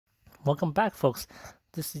Welcome back, folks.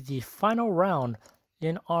 This is the final round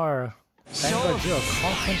in our Vanguard ZERO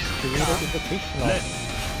Content Creator Invitational.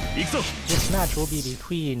 This match will be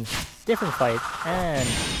between DifferentFight and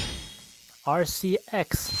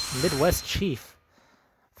RCX Midwest Chief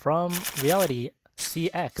from Reality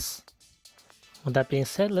CX. With that being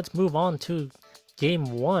said, let's move on to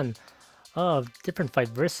Game 1 of DifferentFight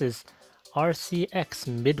versus RCX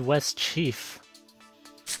Midwest Chief.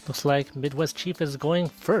 Looks like Midwest Chief is going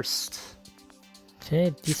first.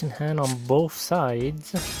 Okay, decent hand on both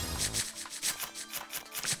sides.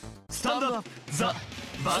 Stand up, the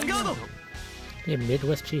Vanguard. Okay,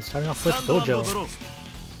 Midwest Chief starting off with Dojo.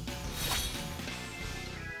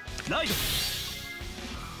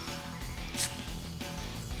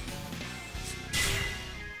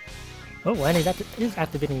 Oh, and it is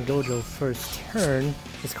activating Dojo first turn.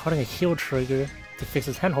 It's caught a heal trigger to fix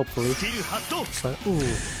his hand, hopefully. But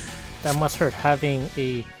ooh, that must hurt having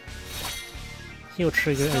a heal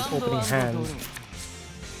trigger in his opening hand.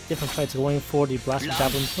 DifferentFight's going for the Blaster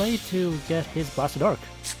Javelin play to get his Blaster Dark.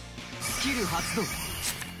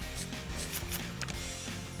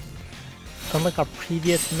 Unlike our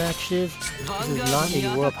previous matches, this is not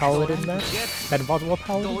a World Paladin match that involves World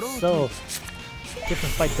Paladin, so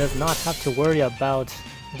DifferentFight does not have to worry about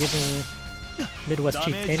giving Midwest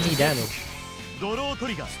Chief any damage.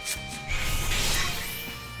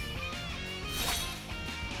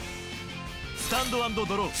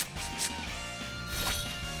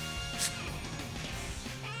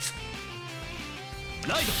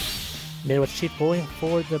 Midwest Chief going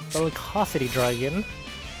for the Bellicosity Dragon.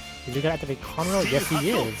 Is he gonna activate Conroe? Yes, he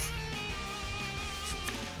is.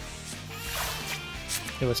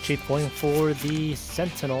 Midwest Chief going for the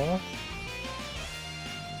Sentinel.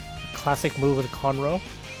 Classic move with Conroe.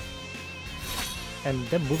 And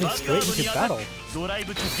then moving straight into battle.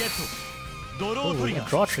 Oh, a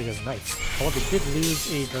draw trigger is nice. Although they did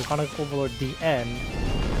lose a Draconic Overlord at the end.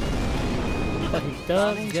 But he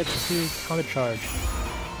does get to counter charge.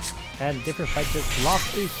 And DifferentFight just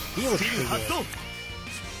lost a heal trigger. So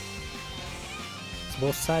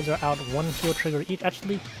both sides are out one heal trigger each.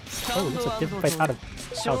 Actually, oh, looks like DifferentFight's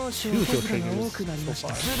out two heal triggers so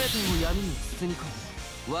far.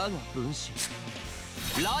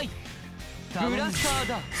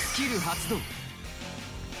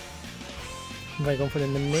 Right, going for the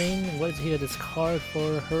main. What is here? Discard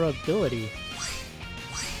for her ability.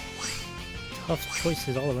 Tough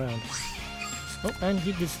choices all around. Oh, and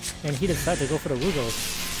he decided to go for the Rugos.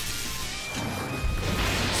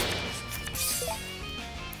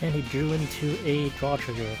 And he drew into a draw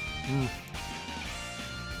trigger.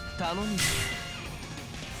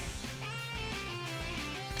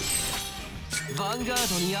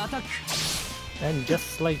 And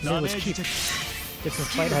just like Midwest Chief,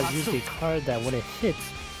 DifferentFight has used a card that when it hits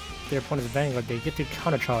their opponent's Vanguard, they get to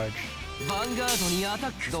counter charge.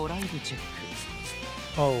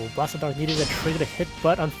 Oh, Blaster Dark needed a trigger to hit,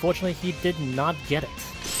 but unfortunately he did not get it,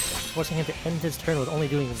 forcing him to end his turn with only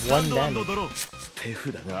doing 1 damage.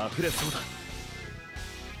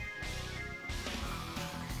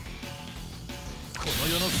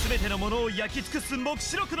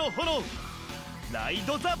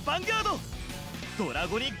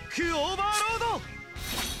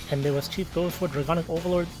 And Midwest Chief goes for Draconic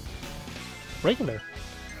Overlord regular.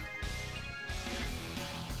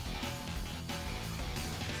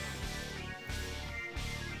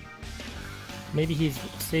 Maybe he's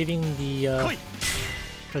saving the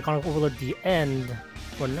Draconic Overlord at the end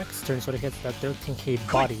for next turn so that he gets that 13k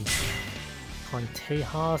body on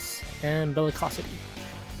Tejas and Bellicosity.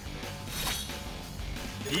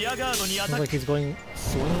 Looks like he's going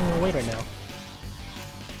swinging later now.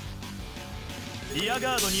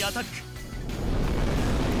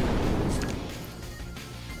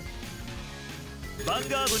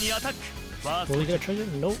 Will he get a trigger?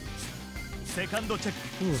 Nope.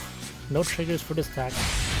 Ooh, no triggers for this attack.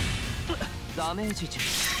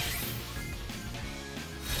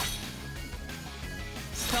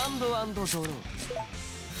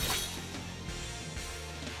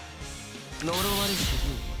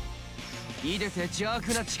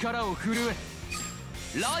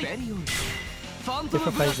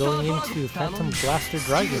 DifferentFight going into Phantom Blaster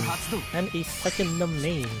Dragon and a second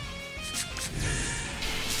main.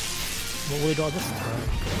 What will we draw this time?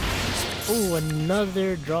 Oh,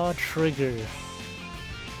 another draw trigger.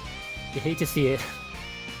 You hate to see it.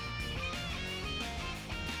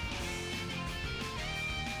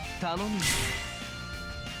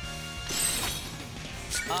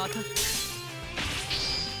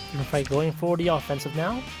 DifferentFight going for the offensive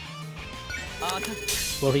now.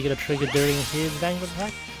 Will he get a trigger during his Vanguard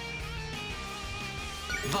attack?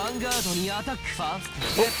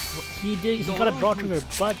 He got a draw trigger,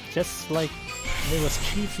 but just like it was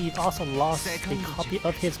Chief, he also lost a copy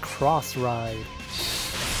of his cross ride.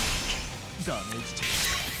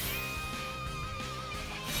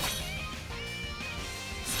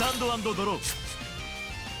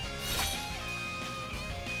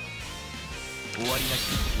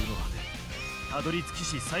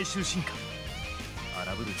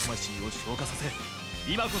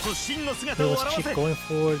 He was Chief going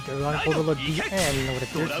for the Ironic Overlord DN with a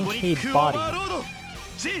 13k body.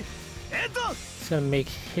 It's gonna make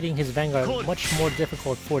hitting his Vanguard much more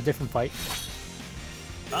difficult for a different fight.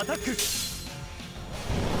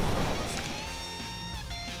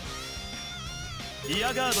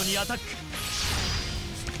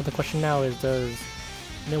 So the question now is, does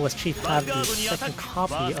Midwest Chief have the second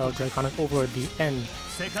copy of Draconic Overlord DN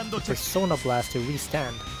with Persona Blast to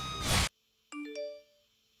restand?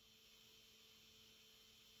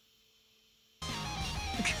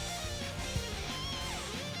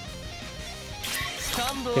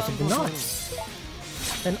 If it did not,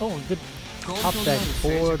 then oh, good top deck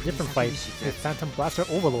for different fights with Phantom Blaster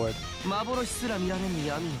Overlord.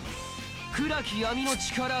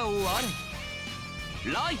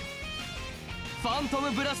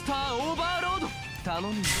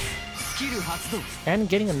 And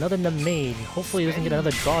getting another Namain. Hopefully he doesn't get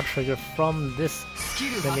another draw trigger from this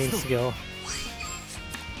Namain skill.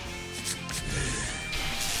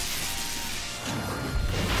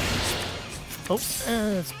 Oh,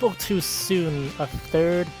 spoke too soon. A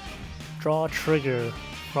third draw trigger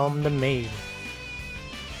from the main.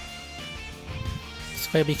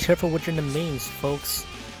 Just gotta be careful with your mains, folks.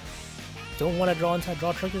 Don't want to draw into a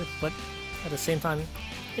draw trigger, but at the same time,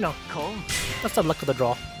 you know, that's the luck of the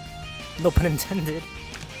draw. No pun intended.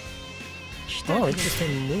 Oh,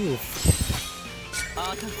 interesting move.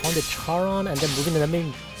 On the Charon and then moving the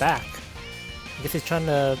main back. I guess he's trying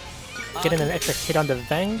to get in an extra hit on the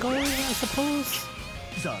Vanguard, I suppose?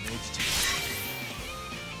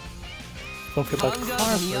 Going for the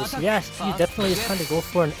car first. Yeah, he definitely is trying to go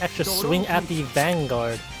for an extra swing at the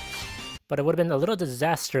Vanguard. But it would have been a little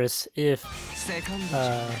disastrous if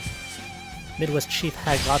Midwest Chief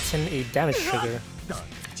had gotten a damage trigger.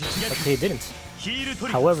 But he didn't.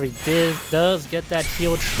 However, he does get that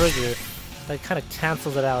heal trigger that kind of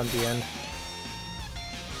cancels it out in the end.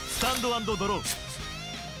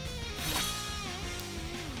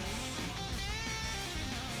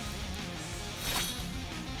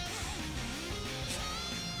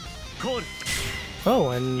 Oh,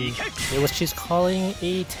 and it was she's calling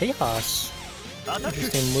a Tejas.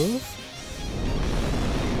 Interesting move.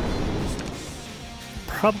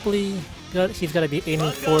 Probably he's gotta be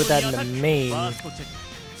aiming for that in the main,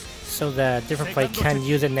 so that DifferentFight can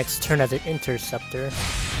use it next turn as an interceptor.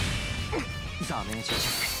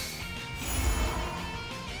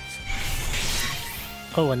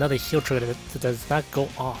 Oh, another heal trigger that does not go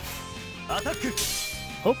off.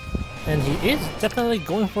 Oh, and he is definitely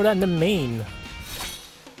going for that in the main.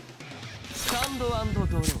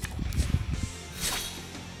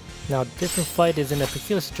 Now, DifferentFight is in a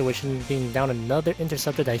peculiar situation, being down another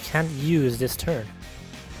interceptor that I can't use this turn.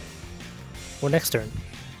 Or next turn.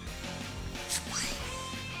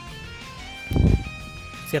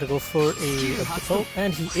 He's gotta go for a oh,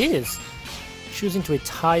 and he is choosing to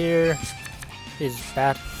retire his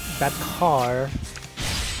bad car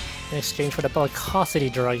in exchange for the Bellicosity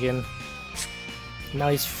Dragon. Now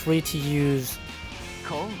he's free to use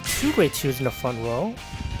 2 Grade 2s in the front row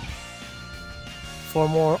for a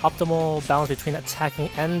more optimal balance between attacking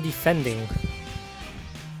and defending.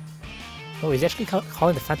 Oh, he's actually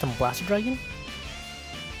calling the Phantom Blaster Dragon?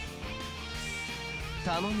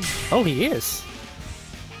 Oh, he is!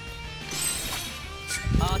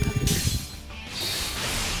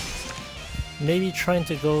 Maybe trying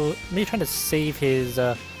to save his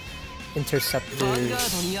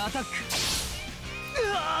interceptors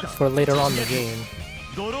for later on in the game.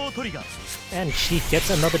 And Chief gets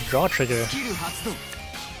another draw trigger.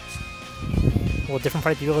 Will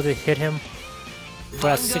DifferentFight be able to hit him for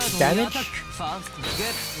a 6 damage?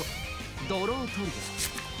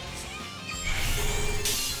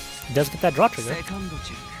 He does get that draw trigger.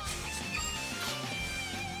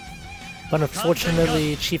 But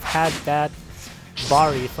unfortunately, Chief had that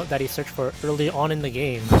Bari that he searched for early on in the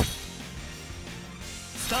game.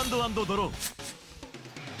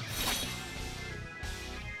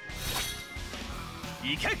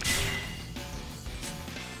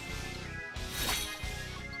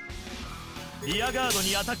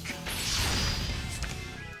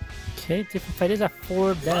 Okay, DifferentFight is at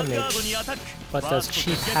 4 damage, but does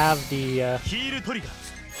Chief have the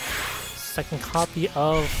second copy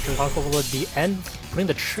of Draconic Overlord the end. Putting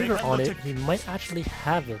the trigger on it, he might actually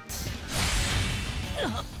have it.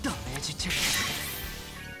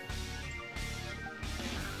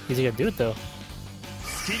 He's gonna do it though.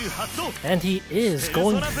 And he is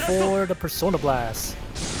going for the Persona Blast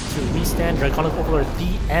to restand Draconic Overlord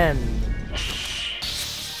the end.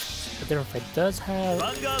 The Different Fight does have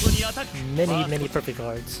many perfect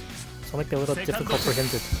guards, so it might be a little difficult for him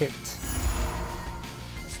to hit.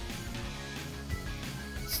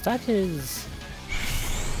 Is that his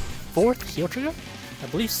 4th heal trigger? I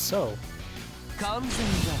believe so.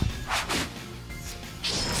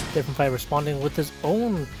 Different Fight responding with his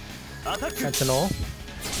own Sentinel,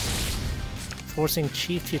 forcing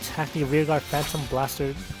Chief to attack the rearguard Phantom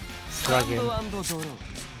Blaster Dragon.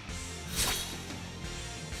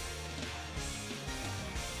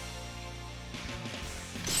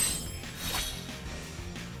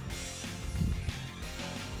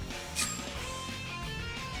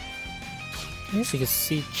 So you can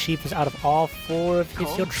see Chief is out of all 4 of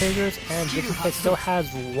his heal triggers, and Different Fight still has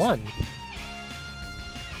 1.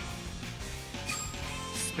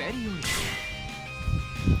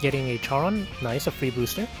 Getting a Charon, nice, a free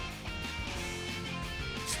booster.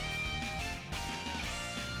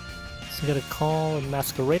 Is he gonna call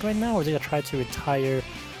Masquerade right now, or is he gonna try to retire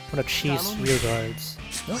one of Chief's rear guards?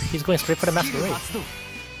 No, he's going straight for the Masquerade.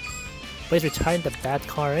 But he's retiring the bad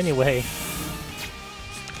car anyway.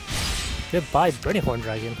 Goodbye, Burning Horn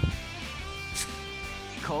Dragon.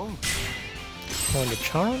 Calling the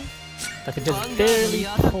Charm. That could just barely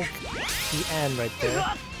poke the end right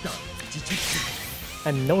there.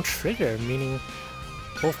 And no trigger, meaning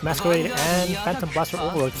both Masquerade and Phantom Blaster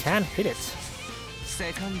Overlord can hit it.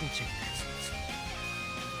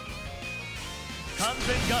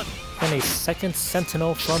 And a second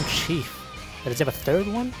Sentinel from Chief. Does he have a 3rd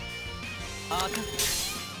one?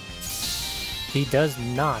 He does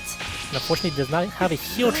not. And unfortunately does not have a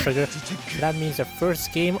heal trigger. That means the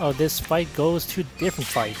first game of this fight goes to Different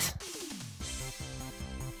Fight.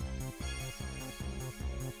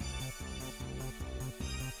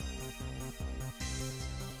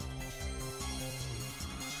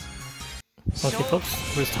 Okay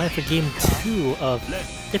folks, it's time for game 2 of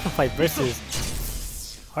Different Fight versus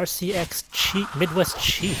RCX Midwest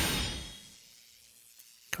Chief.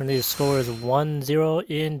 Currently the score is 1-0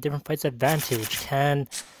 in Different Fight's advantage. Can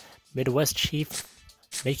Midwest Chief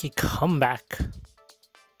make a comeback?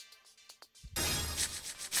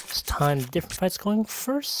 This time Different Fight's going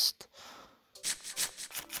first.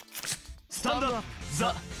 Stand up,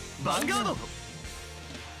 the Vanguard.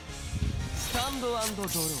 Stand and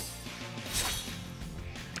draw.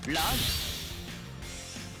 Light.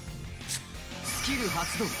 Skill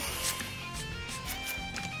発動.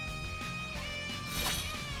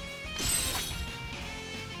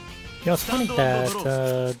 You know, it's funny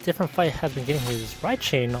that Different Fight has been getting his right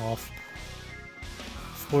chain off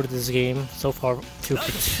for this game so far, 2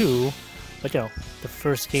 for 2. But you know, the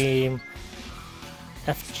first game,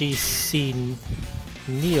 FGC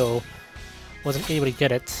Neo wasn't able to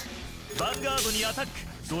get it.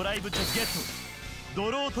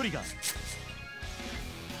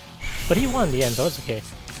 But he won in the end, so it's okay.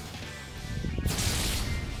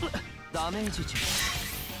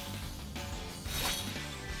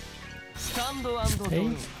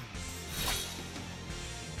 Okay.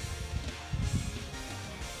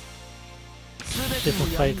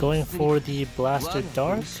 Different Fight going for the Blaster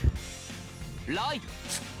Dark.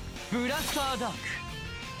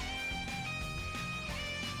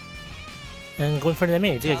 And going for the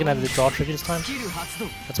main. Is he gonna have the draw trigger this time?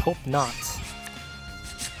 Let's hope not.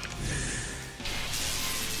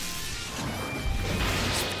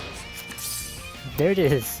 There it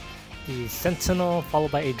is. The Sentinel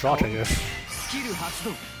followed by a draw trigger.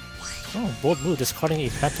 Oh, bold move, discarding a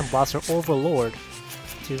Phantom Blaster Overlord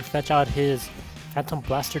to fetch out his Phantom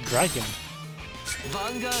Blaster Dragon.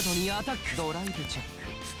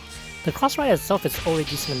 The cross ride itself is already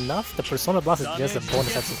decent enough. The Persona Blast is just a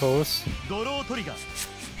bonus, I suppose.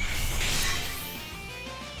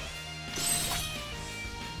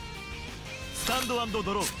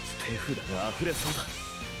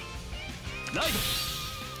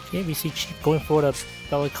 Okay, we see Chief going for the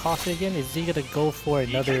Bellicossi again. Is he gonna go for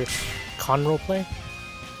another Conroe play?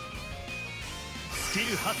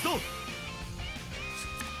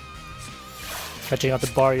 Fetching out the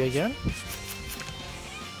Barry again.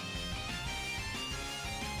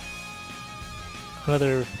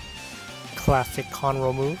 Another classic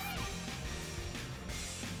Conroe move.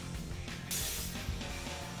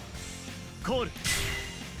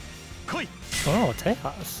 Oh,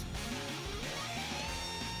 Tejas.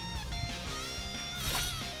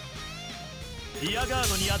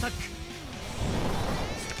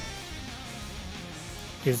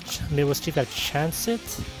 Is Midwest Chief gonna chance it?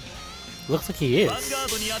 Looks like he is.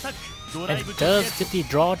 And he does get the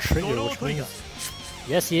draw trigger, which means...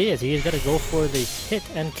 Yes, he is. He is gonna go for the hit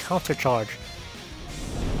and counter charge.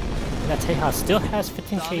 And that Tejas still has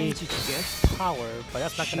 15k power, but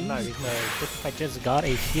that's not gonna matter because DifferentFight just got a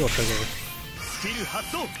heal trigger.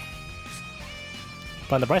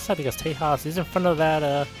 But on the bright side, because Tejas is in front of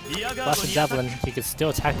that Blast of Javelin, he can still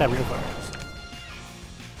attack that rear guard.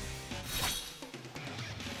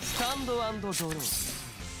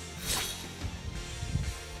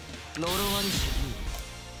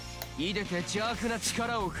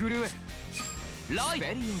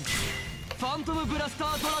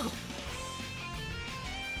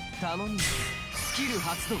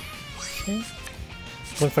 Okay.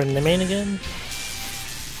 Going for the main again.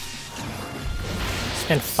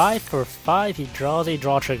 And 5 for 5, he draws a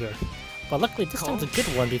draw trigger. But luckily this time's a good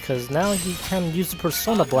one because now he can use the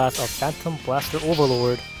Persona Blast of Phantom Blaster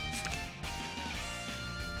Overlord.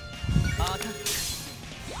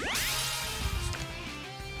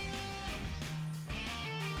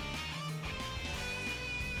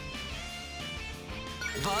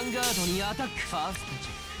 Vanguard ni attack. First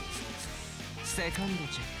check. Second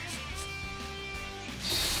check.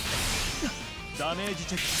 Damage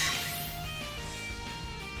check.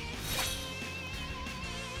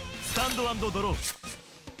 Stand and draw.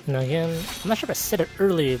 And again, I'm not sure if I said it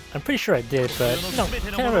early, I'm pretty sure I did, but you know,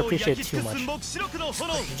 can't ever appreciate it too much. You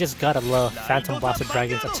just gotta love Phantom Blaster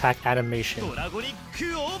Dragon's attack animation.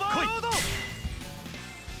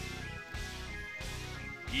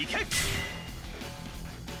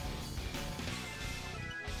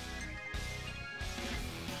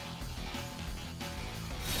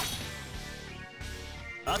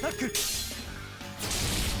 Attack!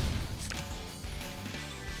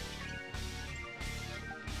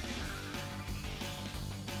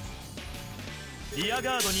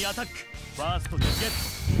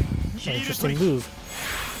 Interesting move.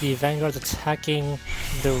 The Vanguard's attacking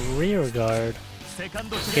the rear guard,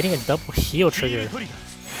 getting a double heal trigger.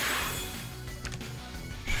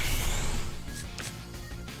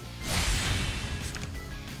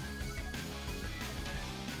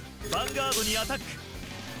 Vanguard ni attack.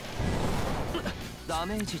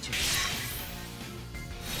 Damage check.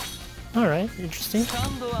 Alright, interesting.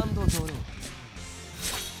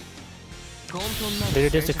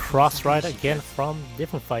 There's a cross ride again from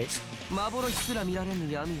DifferentFight.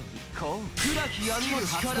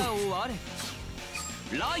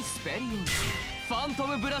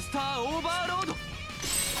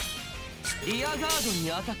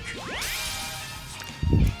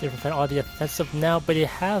 DifferentFight on the offensive now, but it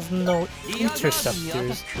has no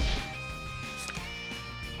interceptors.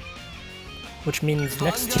 Which means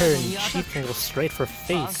next turn, Chief can go straight for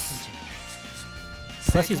face.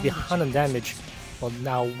 Plus he's behind on damage. Well,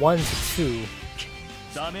 now 1 to 2.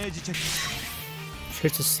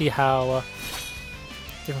 Curious to see how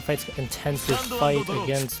DifferentFight's intends to fight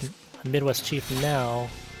against Midwest Chief now,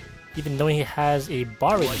 even knowing he has a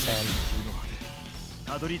bar in his hand.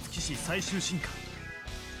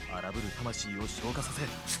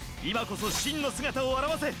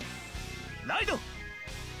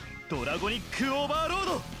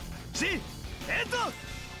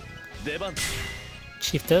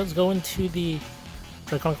 Chief does go into the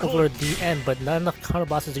Draconic Overlord at the end, but not enough counter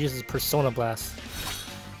blasters to use his Persona Blast.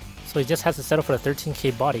 So he just has to settle for the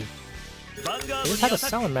 13k body. He just has a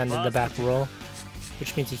Salamander in the back row,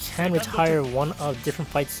 which means he can retire one of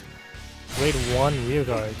DifferentFight's grade 1 rear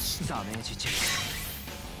guards. And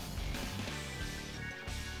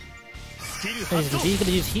he's indeed going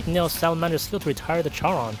to use Heat Nail Salamander's skill to retire the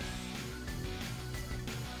Charon.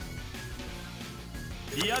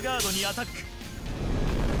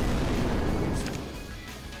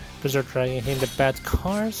 Berserk Dragon hitting the bad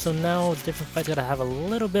card, so now DifferentFight's gotta have a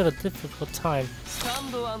little bit of a difficult time.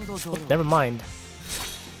 Oh, never mind.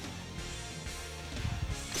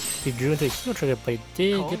 He drew into a heal trigger, but he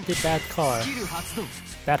did get the bad card.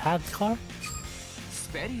 Bad half card?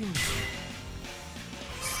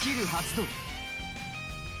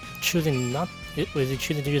 Choosing not... Was he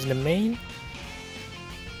choosing to use the main?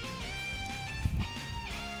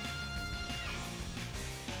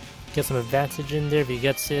 Get some advantage in there if he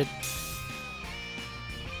gets it.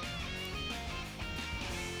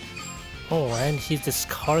 Oh, and he's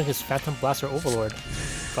discarding his Phantom Blaster Overlord.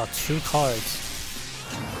 Got 2 cards.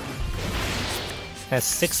 And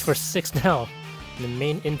 6 for 6 now. And the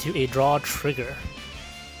main into a draw trigger.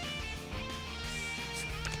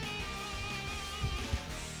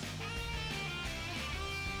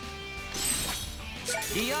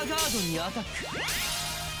 リアガードにアタック。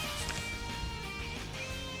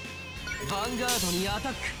ヴァンガードにアタ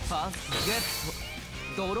ック。ファーストゲッ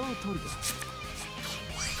ト。ドロートリガー。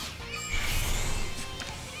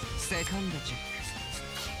セカンドチェック。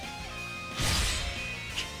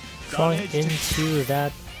Drawing into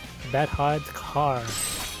that bad hard car.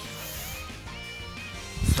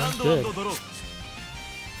 Not good.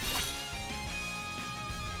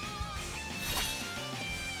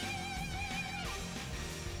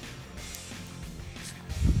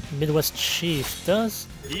 Midwest Chief does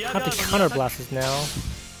have the counter blasts now,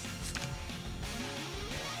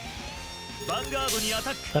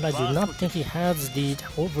 but I do not think he has the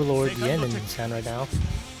Overlord Yen in his hand right now.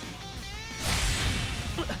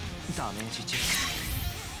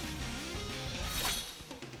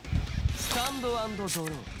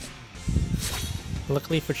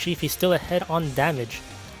 Luckily for Chief, he's still ahead on damage,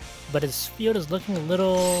 but his field is looking a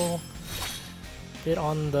little bit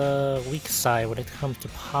on the weak side when it comes to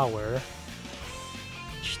power.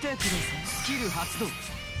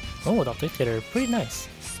 Oh, Dr. Dictator, pretty nice.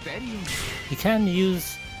 You can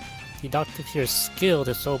use the Dr. Dictator's skill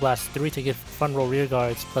to Soul Blast 3 to give front row rear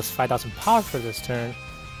guards plus 5,000 power for this turn.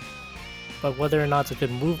 But whether or not it's a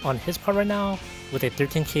good move on his part right now, with a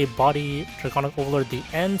 13k body Draconic Overlord at the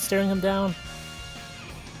end staring him down,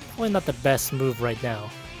 probably not the best move right now.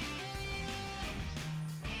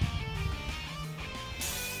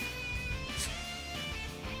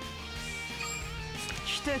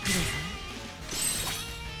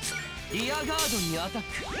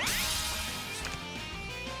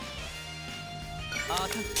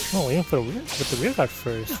 Oh, aiming for with the rear guard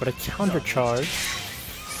first for the counter charge.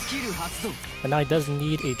 But now he does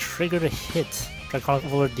need a trigger to hit Draconic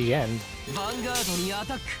Overlord at the end,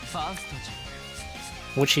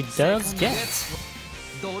 which he does get.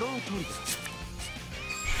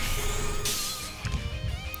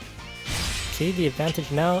 Okay, the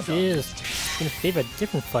advantage now is in favor of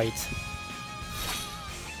DifferentFight.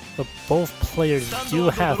 But both players do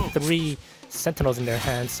have 3 Sentinels in their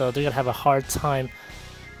hands, so they're gonna have a hard time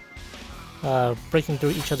breaking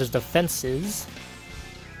through each other's defenses.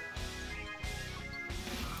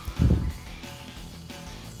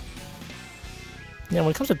 Yeah,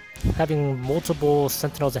 when it comes to having multiple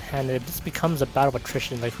Sentinels in hand, it just becomes a battle of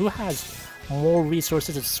attrition. Like, who has more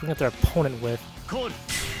resources to swing at their opponent with?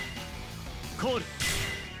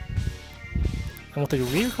 And with the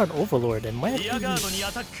rear guard Overlord, it might be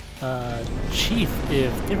Chief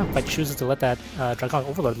if DifferentFight chooses to let that Draconic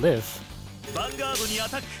Overlord live.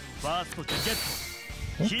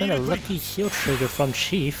 It's been a lucky heal trigger from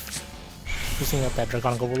Chief, using up that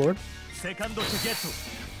Draconic Overlord.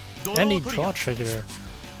 And a draw trigger.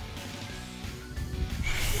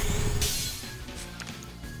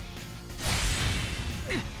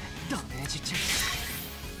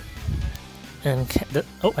 And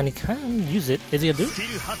and he can use it. Is he gonna do it?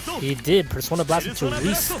 He did. Persona Blast to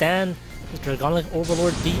restand his Draconic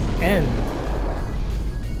Overlord at the end.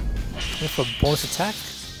 And for bonus attack.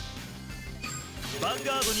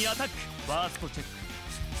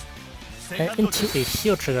 And into a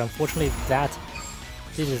heal trigger. Unfortunately, that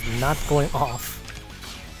is not going off.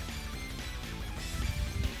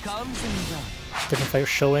 DifferentFight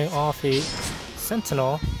showing off a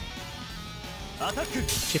Sentinel.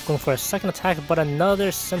 Chief going for a second attack, but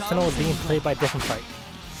another Sentinel is being played by DifferentFight.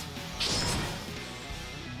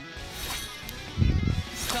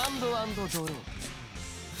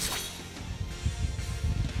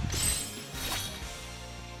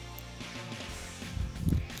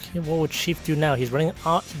 Okay, what would Chief do now? He's running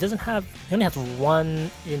out. He only has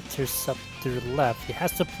 1 interceptor left. He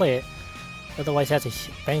has to play it. Otherwise, he has to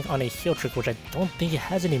bank on a heal trick, which I don't think he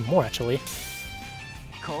has anymore, actually.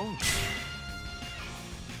 Cool.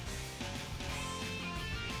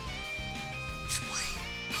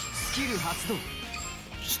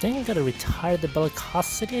 Just think I gotta retire the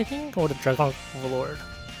Bellicosity, I think, or the Draconic Overlord.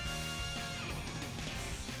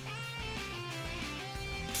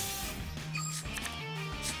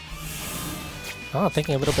 Oh,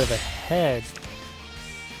 thinking a little bit ahead.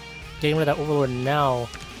 Getting rid of that Overlord now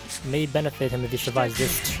may benefit him if he survives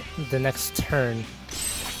the next turn.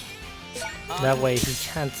 That way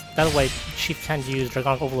Chief can't use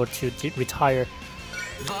Draconic Overlord to retire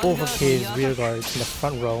both of his rear guards in the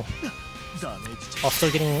front row, while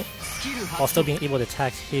still being able to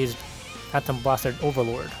attack his Phantom Blaster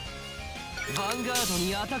Overlord.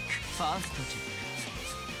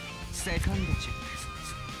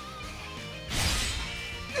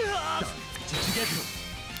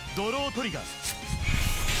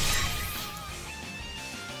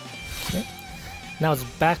 Okay. Now it's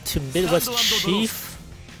back to Midwest Chief.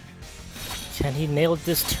 Can he nail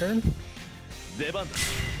this turn?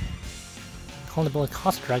 Calling the Bullet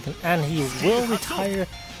Cost Dragon, and he will retire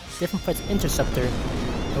Different Fight's Interceptor.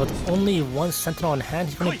 And with only one Sentinel in hand,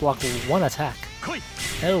 he's going to block one attack.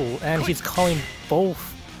 Oh, and he's calling both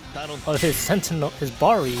of his Sentinel, his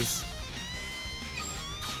Baris.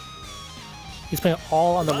 He's putting it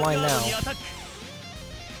all on the line now.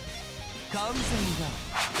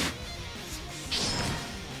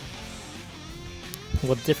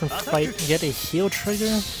 Will Different Fight get a heal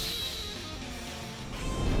trigger?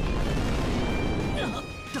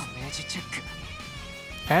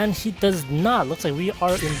 And he does not. Looks like we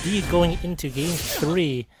are indeed going into game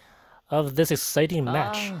 3 of this exciting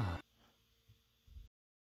match.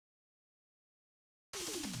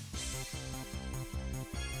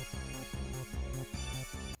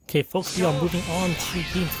 Okay, folks, we are moving on to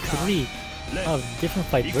game 3 of Different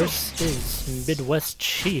Fight versus Midwest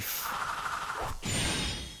Chief.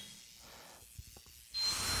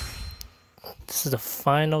 This is the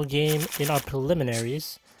final game in our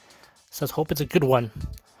preliminaries, so let's hope it's a good one.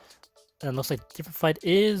 And it looks like Different Fight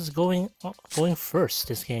is going first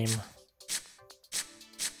this game.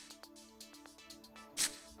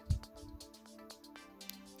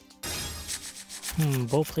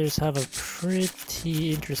 Both players have a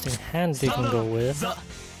pretty interesting hand they can go with.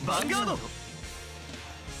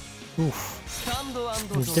 Oof.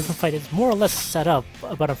 Different Fight is more or less set up,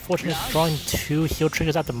 but unfortunately drawing 2 heal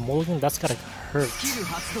triggers at the mulligan, that's gotta hurt.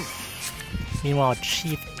 Meanwhile,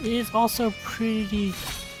 Chief is also in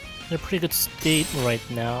a pretty good state right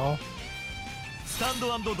now.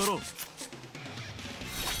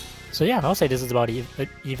 So yeah, I'll say this is about an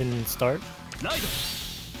even start.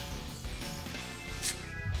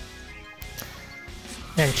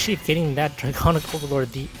 And Chief getting that Draconic Overlord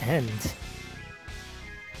at the end.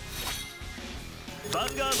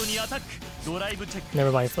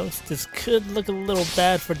 Never mind, folks. This could look a little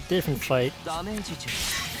bad for Different Fight.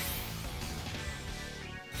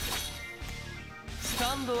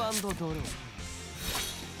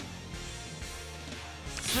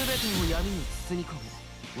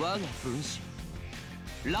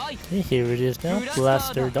 Okay, here it is now.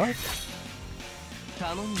 Blaster Dark.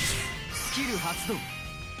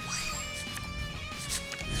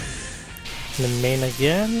 The main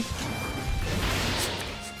again.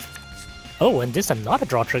 Oh, and this time not a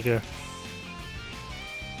draw trigger.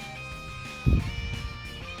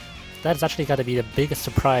 That's actually got to be the biggest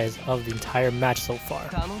surprise of the entire match so far.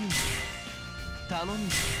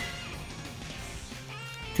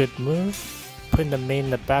 Good move. Putting the main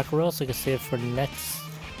in the back row so you can save it for next.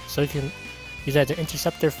 So you can use that as an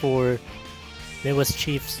interceptor for Midwest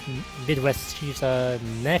Chief's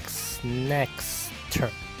next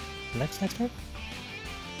turn. Next turn?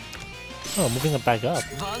 Oh, moving it back up.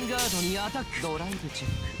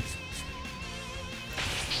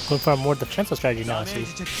 Going for a more defensive strategy now, I see.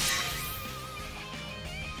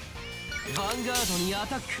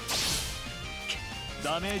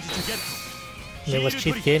 Midwest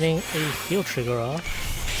Chief getting a heal trigger off.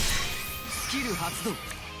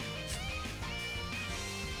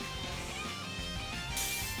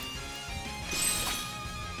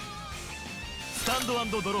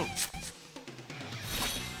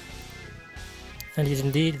 And he's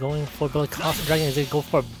indeed going for Bullet Cost Dragon. Is he go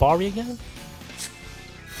for a Bari again?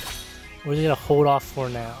 Or is he gonna hold off for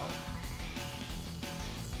now?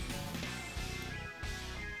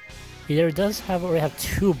 He either does already have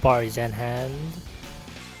 2 Baris in hand,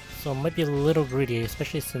 so it might be a little greedy,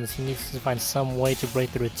 especially since he needs to find some way to break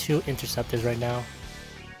through 2 interceptors right now.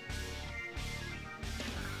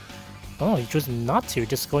 Oh, he chose not to,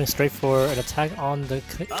 just going straight for an attack on the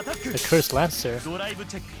Cursed Lancer.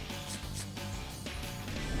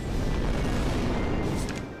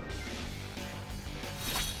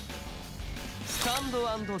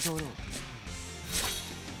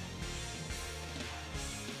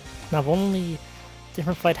 Now, if only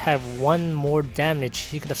Different Fight had 1 more damage,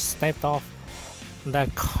 he could have sniped off that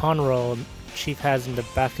Conroe Chief has in the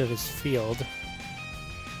back of his field.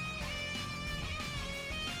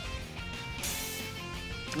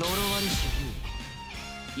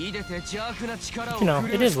 You know,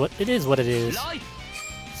 it is what it is.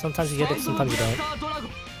 Sometimes you get it, sometimes you don't.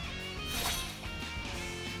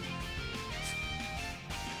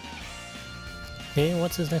 Okay,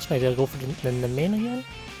 what's his next play? Did I go for the main again?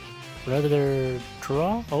 Rather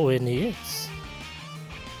draw? Oh, and he is.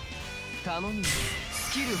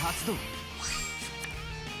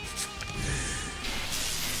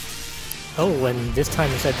 Oh, and this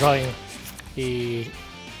time instead of drawing the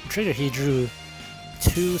trigger, he drew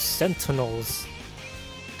 2 Sentinels.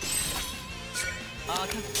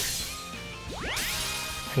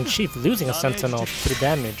 And Chief losing a Sentinel to the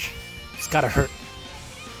damage. It's gotta hurt.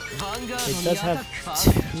 It does have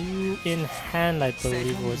 2 in hand, I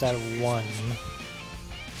believe, or was that 1?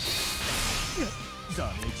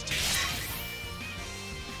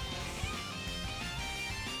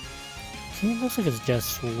 It looks like it's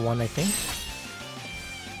just 1, I think.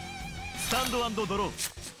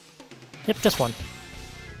 Yep, just 1.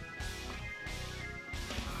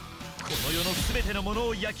 この世のすべてのもの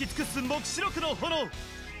を焼き尽くす黙示録の炎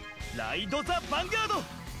ライド・ザ・ヴァンガード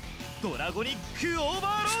ドラゴニック・オー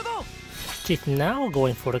バーロード Chief now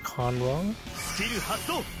going for the Conroe. スキル発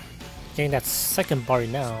動 Getting that second bar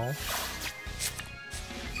now.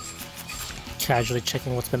 Casually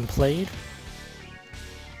checking what's been played.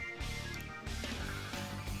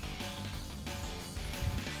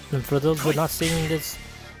 And for those who are not seeing this,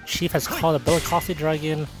 Chief has called a Bellicossi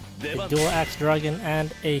Dragon, a Dual Axe Dragon,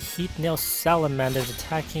 and a Heat Nail Salamander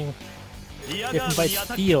attacking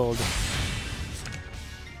DifferentFight's field.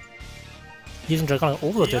 Using Dragonic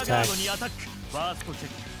Overload to attack.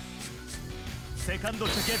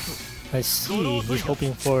 I see, he's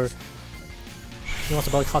hoping for... He wants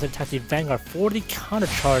to Bellicossi attack the Vanguard for the counter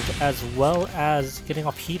charge, as well as getting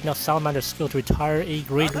off Heat Nail Salamander's skill to retire a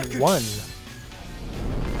grade 1.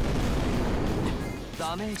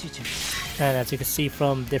 And as you can see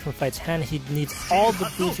from DifferentFight's hand, he needs all the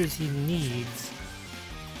boosters he needs.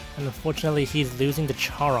 And unfortunately, he's losing the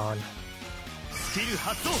Charon.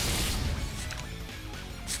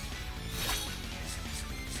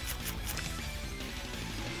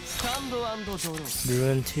 Through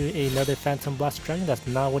into another Phantom Blast Dragon. That's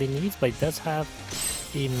not what he needs, but he does have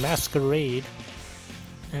a Masquerade.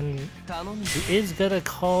 And he is gonna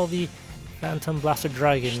call the Phantom Blaster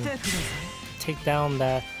Dragon. Take down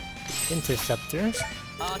that Interceptor,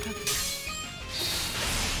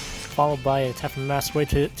 followed by an attack from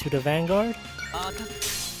Masquerade to the Vanguard,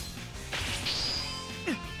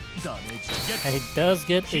 and he does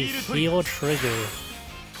get a heal trigger.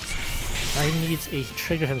 Now he needs a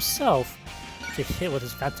trigger himself to hit with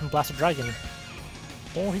his Phantom Blaster Dragon,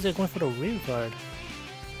 or he's going for the rear guard.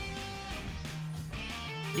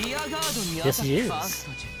 Yes, he is.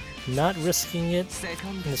 Not risking it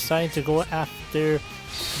and deciding to go after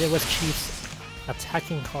the West Chief's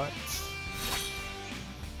attacking cards.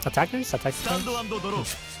 Attackers? Attacking cards?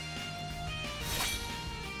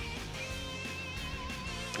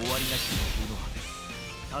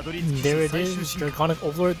 There it is, Dragonic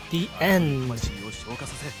Overlord, the end.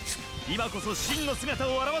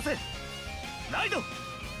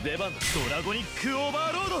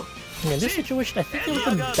 In this situation, I think it would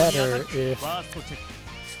have been better if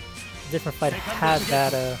DifferentFight had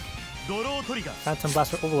that Phantom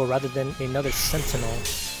Blaster Overlord rather than another Sentinel.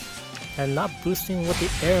 And not boosting with the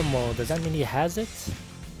air mode. Does that mean he has it?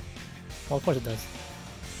 Well, of course it does.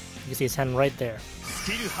 You can see his hand right there.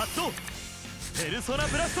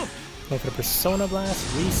 Going for the Persona Blast,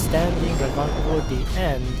 restanding Dragonic Overlord, the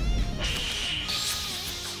end.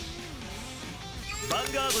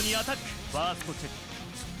 Vanguardにアタック、ファーストチェック、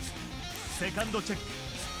セカンドチェック。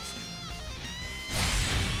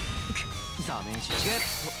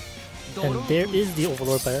And there is the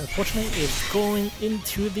Overlord, but unfortunately it's going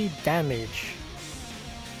into the damage.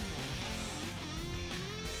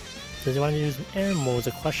 Does he want to use air mode is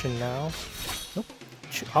a question now. Nope.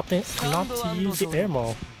 Opting not to use the air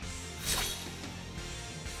mode.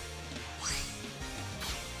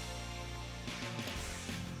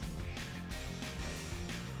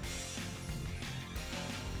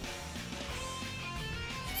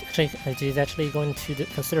 He's actually going to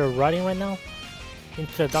consider riding right now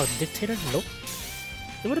into the Dark Dictator? Nope.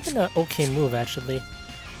 It would have been an okay move actually.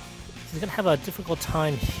 He's gonna have a difficult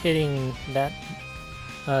time hitting that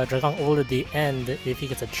Dragon Overlord at the end if he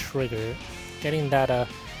gets a trigger. Getting that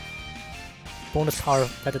bonus power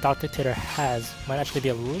that the Dark Dictator has might actually be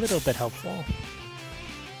a little bit helpful.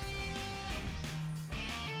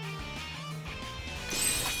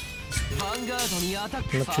 I'm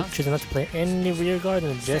choosing not to play any rear guard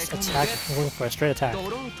and just attack, going for a straight attack.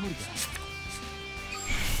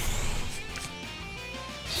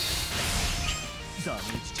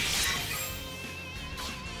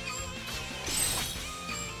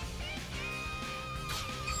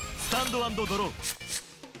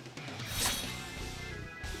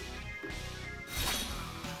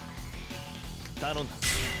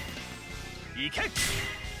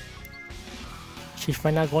 Chief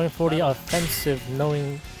right now going for the offensive,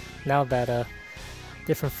 knowing now that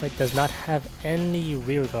DifferentFight does not have any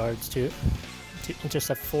rear guards to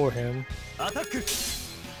intercept for him.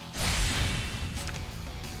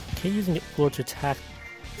 Okay, using the Overlord to attack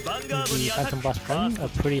the Phantom Blast Dragon, a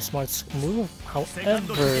pretty smart move.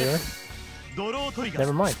 However,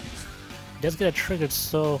 never mind. He does get a triggered,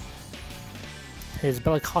 so his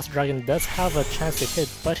Bellicose Dragon does have a chance to hit,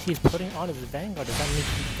 but he's putting on his Vanguard. Does that mean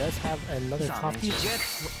he does have another copy?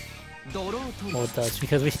 Well, it does,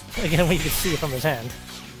 because we can see it from his hand.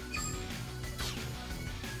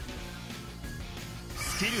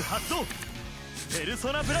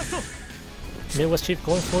 Midwest Chief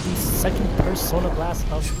going for the second Persona Blast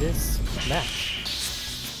of this match.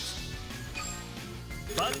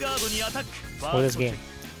 For this game.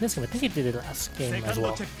 I think he did it last game as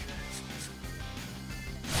well.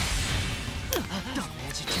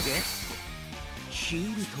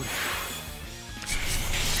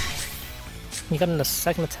 He got in the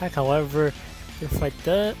second attack, however, if I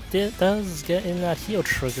does get in that heal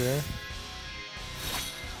trigger.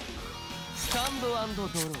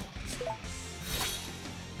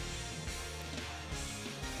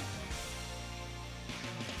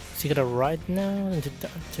 So you gotta ride now into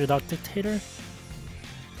Dark Dictator.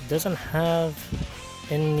 Doesn't have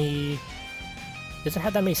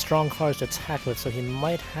that many strong cards to attack with, so he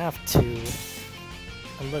might have to,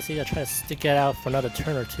 unless he try to stick it out for another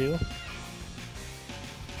turn or two.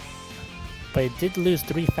 But he did lose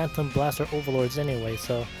 3 Phantom Blaster Overlords anyway,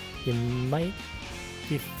 so he might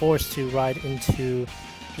be forced to ride into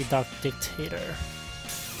the Dark Dictator.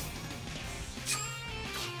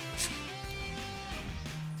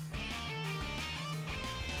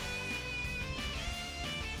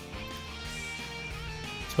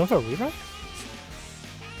 He's going for a reride?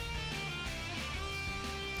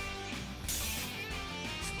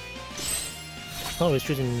 Oh, he's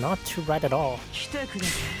choosing not to ride at all.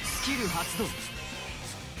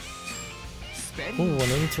 Ooh,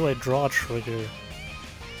 and into a draw trigger.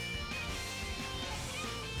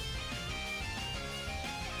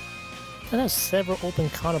 That has several open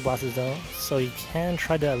counter blasters though, so you can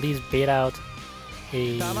try to at least bait out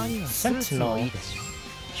a Sentinel.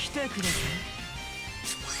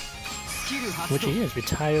 Which he is,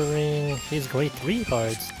 retiring his grade 3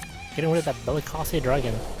 cards, getting rid of that Bellicose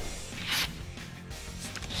Dragon.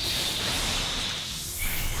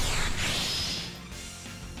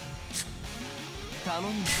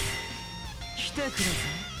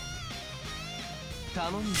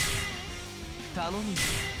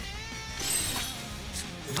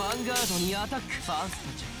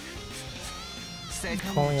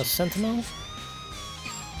 Calling a Sentinel.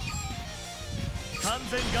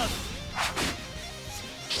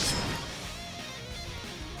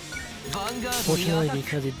 Fortunately,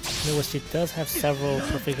 because he does have several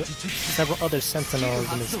other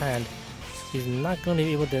Sentinels in his hand, he's not going to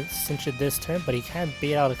be able to cinch it this turn, but he can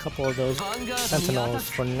bait out a couple of those Sentinels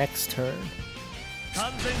for next turn.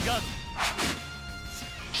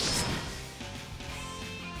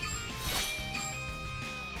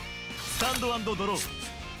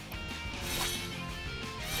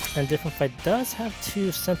 And DifferentFight does have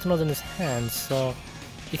 2 Sentinels in his hand, so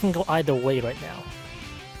he can go either way right now.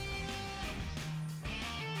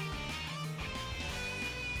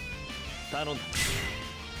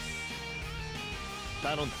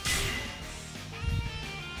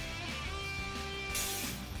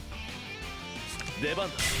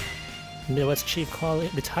 Midwest Chief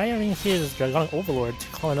retiring his Dragon Overlord to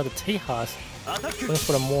call another Tejas, going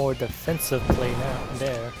for a more defensive play now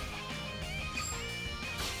there.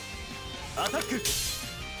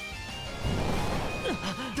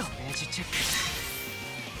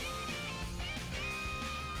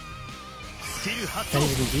 And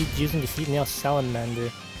he's indeed using the Heat Nail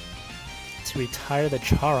Salamander to retire the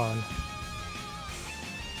Charon.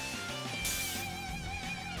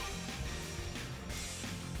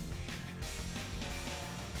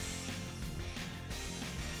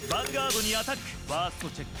 Vanguardにアタック。ファースト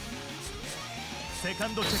チェック。セカ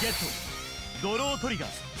ンドチェゲット。ドロートリガー。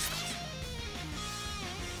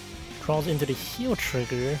 Crawls into the heal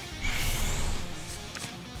trigger.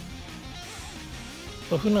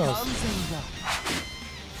 But who knows?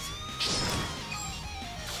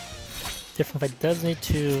 DifferentFight does need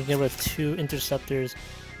to get rid of 2 interceptors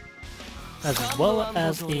as well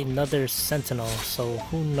as another Sentinel, so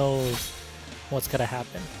who knows what's gonna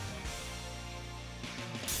happen.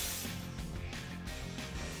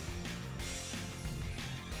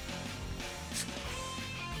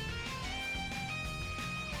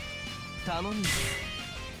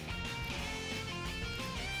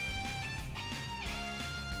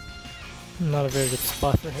 Not a very good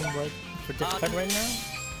spot for him for DifferentFight right now.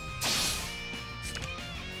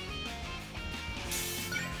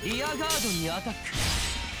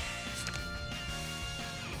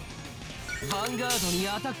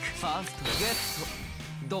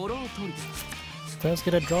 Does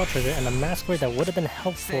get a draw trigger and a masquerade that would have been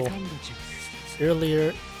helpful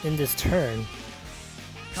earlier in this turn.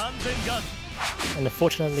 And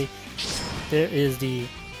unfortunately, there is the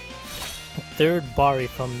third Bari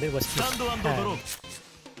from Midwest Japan.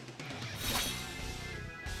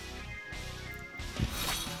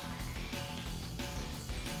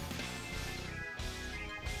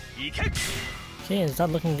 Okay, it's not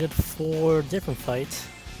looking good for Different Fight.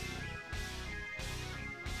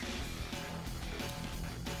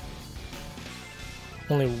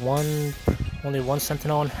 Only one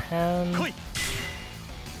Sentinel on hand.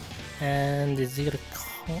 And is he gonna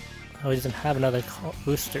call? Oh, he doesn't have another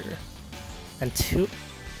booster. And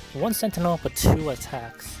one Sentinel but 2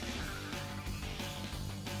 attacks.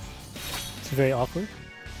 It's very awkward.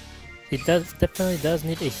 He definitely does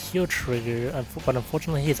need a heal trigger, but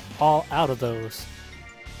unfortunately he's all out of those.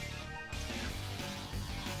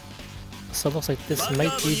 So it looks like this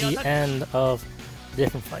might be the end of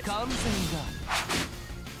Different Fight.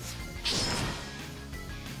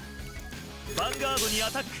 Vanguard に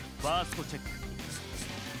アタック。ファーストチェック。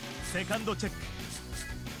セカンドチェック。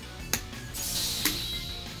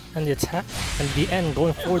 And the attack, and the end,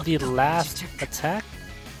 going for the last attack.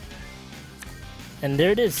 And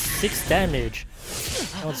there it is, 6 damage.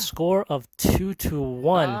 On a score of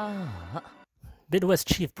 2-1. Midwest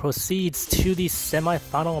Chief proceeds to the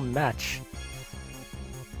semi-final match.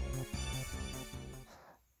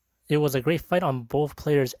 It was a great fight on both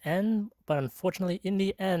players' end, but unfortunately in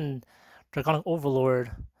the end, Draconic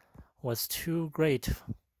Overlord was too great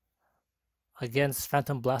against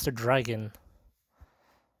Phantom Blaster Dragon.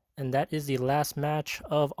 And that is the last match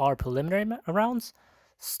of our preliminary rounds.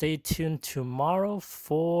 Stay tuned tomorrow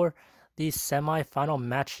for the semi-final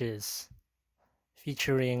matches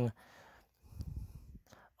featuring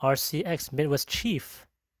RCX Midwest Chief,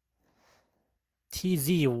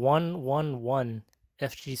 TZ111,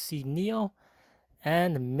 FGC Neo,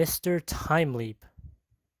 and Mr. Time Leap.